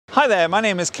Hi there, my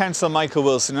name is Councillor Michael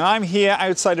Wilson and I'm here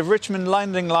outside of Richmond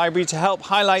Library to help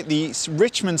highlight the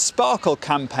Richmond Sparkle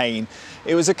campaign.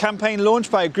 It was a campaign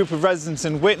launched by a group of residents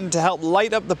in Whitton to help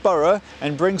light up the borough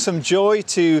and bring some joy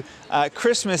to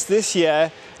Christmas this year,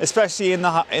 especially in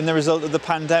the result of the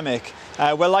pandemic.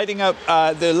 We're lighting up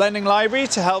the Lending Library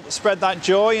to help spread that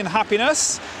joy and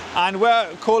happiness, and we're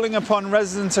calling upon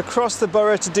residents across the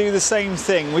borough to do the same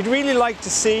thing. We'd really like to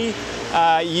see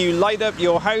you light up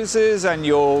your houses and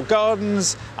your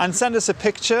gardens and send us a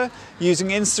picture using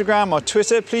Instagram or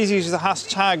Twitter. Please use the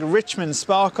hashtag Richmond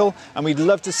Sparkle and we'd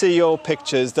love to see your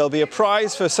pictures. There'll be a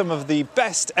prize for some of the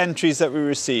best entries that we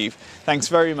receive. Thanks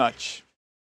very much.